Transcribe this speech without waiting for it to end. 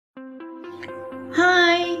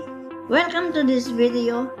Welcome to this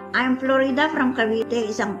video. I'm Florida from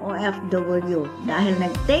Cavite, isang OFW. Dahil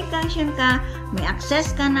nag-take action ka, may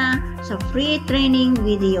access ka na sa free training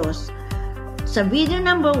videos. Sa video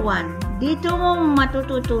number 1, dito mo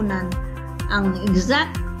matututunan ang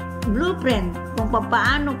exact blueprint kung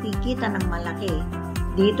paano kikita ng malaki.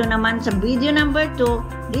 Dito naman sa video number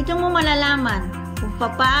 2, dito mo malalaman kung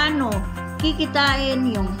paano kikitain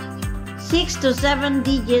yung 6 to 7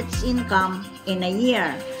 digits income in a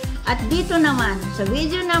year. At dito naman, sa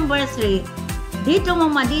video number 3, dito mo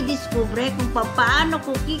madidiscover kung paano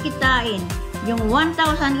ko kikitain yung 1,000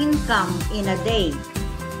 income in a day.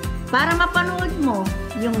 Para mapanood mo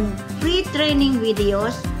yung free training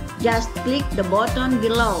videos, just click the button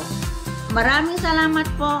below. Maraming salamat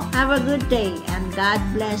po. Have a good day and God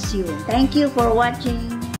bless you. Thank you for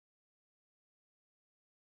watching.